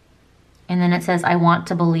 and then it says I want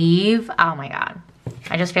to believe. Oh my god,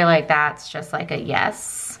 I just feel like that's just like a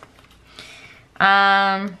yes.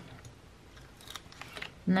 And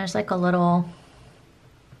there's like a little,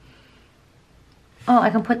 oh, I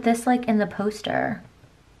can put this like in the poster.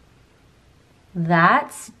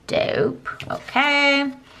 That's dope. Okay.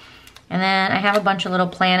 And then I have a bunch of little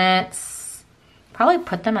planets. Probably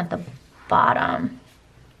put them at the bottom.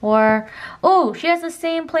 Or, oh, she has the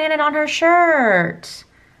same planet on her shirt.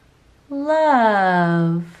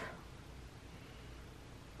 Love.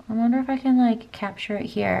 I wonder if I can like capture it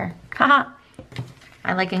here. Haha.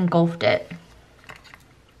 I like engulfed it.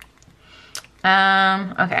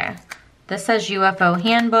 Okay. This says UFO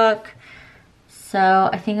handbook. So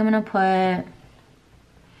I think I'm gonna put,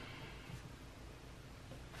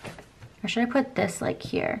 or should I put this like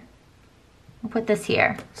here? I'll put this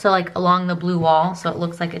here. So like along the blue wall, so it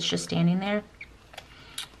looks like it's just standing there.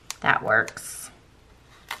 That works.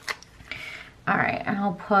 All right,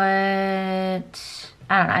 I'll put,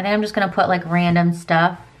 I don't know, I think I'm just gonna put like random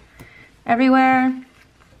stuff everywhere.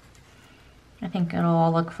 I think it'll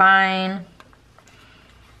all look fine.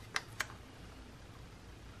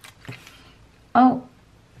 Oh,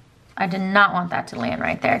 I did not want that to land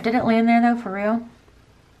right there. Did it land there though, for real?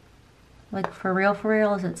 Like for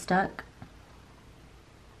real, is it stuck?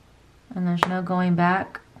 And there's no going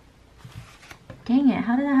back? Dang it,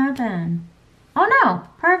 how did that happen? Oh no,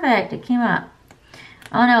 perfect, it came up.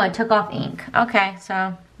 Oh no, it took off ink. Okay,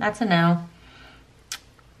 so that's a no.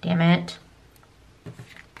 Damn it.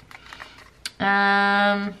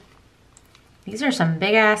 These are some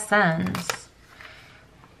big ass suns.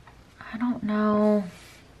 I don't know.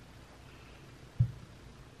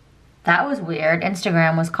 That was weird.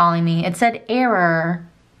 Instagram was calling me. It said error.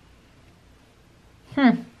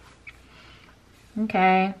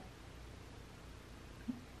 Okay.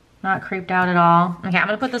 Not creeped out at all. Okay, I'm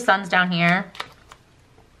gonna put the suns down here.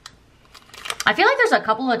 I feel like there's a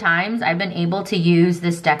couple of times I've been able to use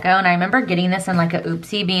this deco, and I remember getting this in like a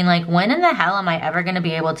oopsie, being like, when in the hell am I ever gonna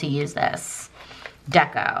be able to use this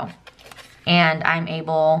deco? And I'm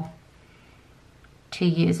able to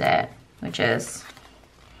use it, which is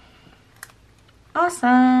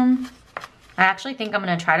awesome. I actually think I'm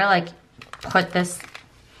gonna try to like put this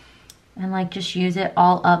and like just use it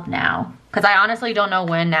all up now, because I honestly don't know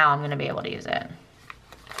when now I'm gonna be able to use it.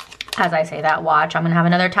 As I say that, watch, I'm gonna have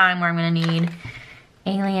another time where I'm gonna need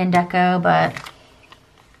alien deco, but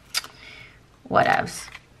whatevs.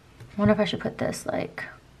 I wonder if I should put this like,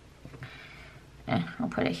 I'll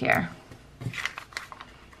put it here.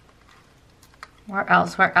 Where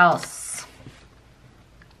else? Where else?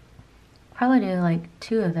 Probably do like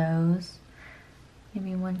 2 of those.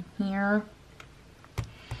 Maybe one here.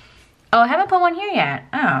 Oh, I haven't put one here yet.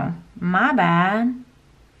 Oh, my bad.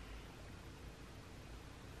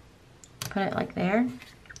 Put it like there.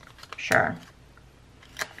 Sure.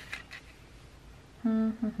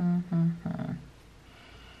 I'm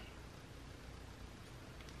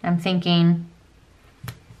thinking.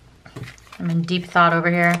 I'm in deep thought over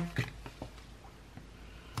here.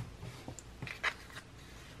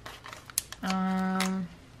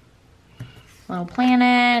 Little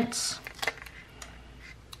planet,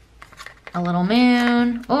 a little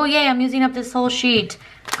moon. Oh yay, I'm using up this whole sheet.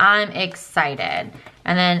 I'm excited.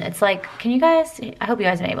 And then it's like, can you guys, I hope you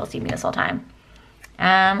guys have been able to see me this whole time.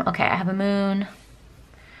 Okay, I have a moon.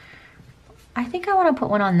 I think I want to put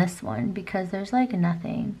one on this one because there's like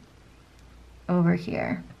nothing over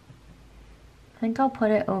here. I think I'll put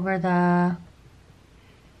it over the,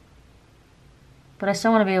 but I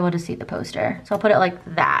still want to be able to see the poster. So I'll put it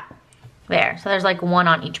like that. There, so there's like one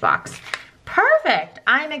on each box. Perfect,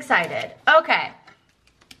 I'm excited. Okay,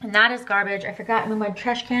 and that is garbage. I forgot to move my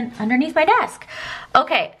trash can underneath my desk.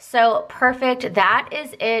 Okay, so perfect, that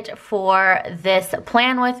is it for this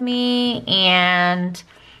plan with me. And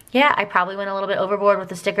yeah, I probably went a little bit overboard with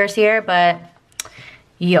the stickers here, but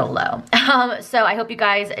YOLO. So I hope you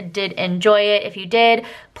guys did enjoy it. If you did,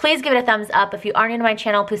 please give it a thumbs up. If you are new to my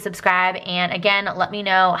channel, please subscribe. And again, let me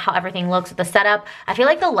know how everything looks with the setup. I feel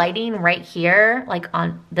like the lighting right here, like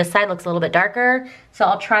on this side, looks a little bit darker. So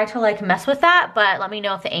I'll try to like mess with that, but let me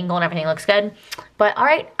know if the angle and everything looks good. But all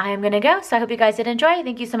right, I am gonna go. So I hope you guys did enjoy.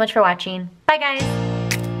 Thank you so much for watching. Bye guys.